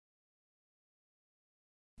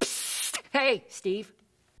Hey, Steve.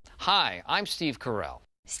 Hi, I'm Steve Carell.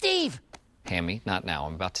 Steve! Hammy, not now.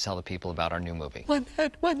 I'm about to tell the people about our new movie. One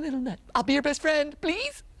head, one little nut. I'll be your best friend,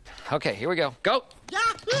 please. Okay, here we go. Go!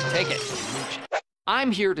 Take it.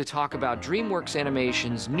 I'm here to talk about DreamWorks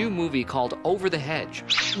Animation's new movie called Over the Hedge.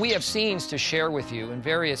 We have scenes to share with you in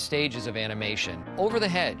various stages of animation. Over the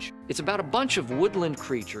Hedge. It's about a bunch of woodland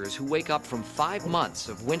creatures who wake up from 5 months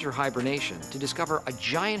of winter hibernation to discover a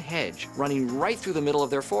giant hedge running right through the middle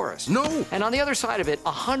of their forest. No! And on the other side of it,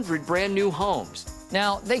 100 brand new homes.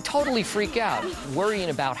 Now, they totally freak out,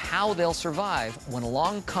 worrying about how they'll survive when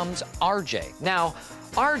along comes RJ. Now,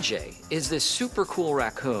 RJ is this super cool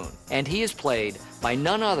raccoon, and he is played by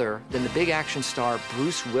none other than the big action star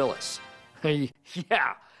Bruce Willis.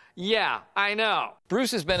 Yeah, I know.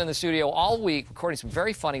 Bruce has been in the studio all week recording some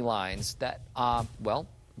very funny lines that, well,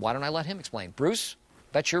 why don't I let him explain? Bruce,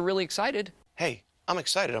 bet you're really excited. Hey, I'm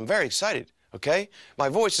excited. I'm very excited, okay? My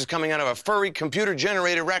voice is coming out of a furry,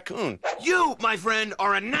 computer-generated raccoon. You, my friend,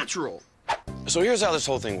 are a natural. So here's how this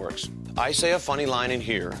whole thing works. I say a funny line in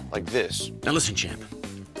here, like this. Now listen, champ.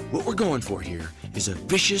 What we're going for here is a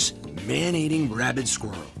vicious, man-eating rabid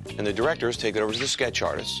squirrel. And the directors take it over to the sketch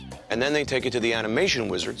artists, and then they take it to the animation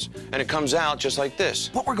wizards, and it comes out just like this.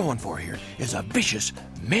 What we're going for here is a vicious,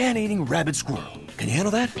 man-eating rabid squirrel. Can you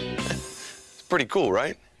handle that? It's pretty cool,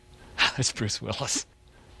 right? That's Bruce Willis.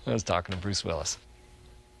 I was talking to Bruce Willis.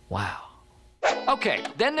 Wow. Okay,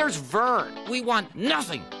 then there's Vern. We want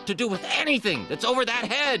nothing to do with anything that's over that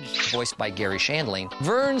hedge. Voiced by Gary Shandling.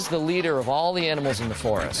 Vern's the leader of all the animals in the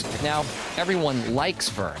forest. Now, everyone likes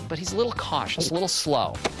Vern, but he's a little cautious, a little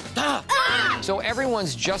slow. So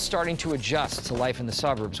everyone's just starting to adjust to life in the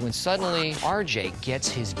suburbs when suddenly RJ gets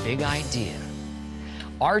his big idea.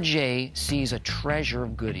 RJ sees a treasure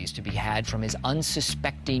of goodies to be had from his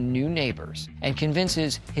unsuspecting new neighbors and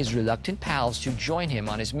convinces his reluctant pals to join him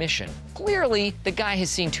on his mission. Clearly, the guy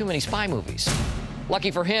has seen too many spy movies.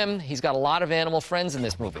 Lucky for him, he's got a lot of animal friends in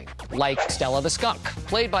this movie, like Stella the skunk,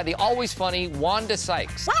 played by the always funny Wanda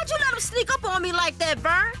Sykes. Why'd you let him sneak up on me like that,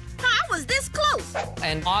 Vern? I was this close.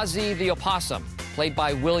 And Ozzy the opossum, played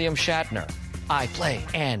by William Shatner. I play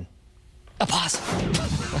an opossum.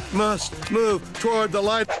 Must move toward the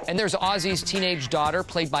light. And there's Ozzy's teenage daughter,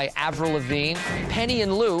 played by Avril Lavigne. Penny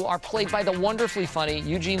and Lou are played by the wonderfully funny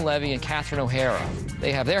Eugene Levy and Catherine O'Hara.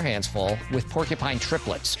 They have their hands full with porcupine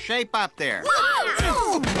triplets. Shape up there.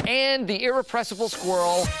 And the irrepressible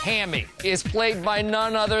squirrel, Hammy, is played by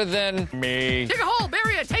none other than me. Dig a hole,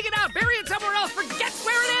 bury it, take it out, bury it somewhere else, forget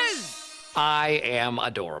where it is. I am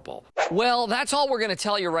adorable. Well, that's all we're going to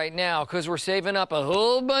tell you right now, because we're saving up a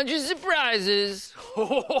whole bunch of surprises.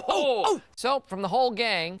 So, from the whole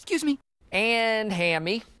gang, Excuse me. and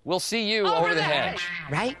Hammy, we'll see you over the hedge.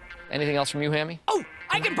 Right? Anything else from you, Hammy? Oh,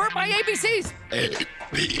 I can burp my ABCs.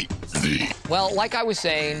 Well, like I was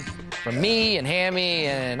saying, from me and Hammy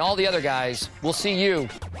and all the other guys, we'll see you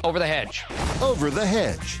over the hedge. Over the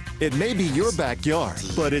hedge. It may be your backyard,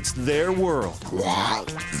 but it's their world.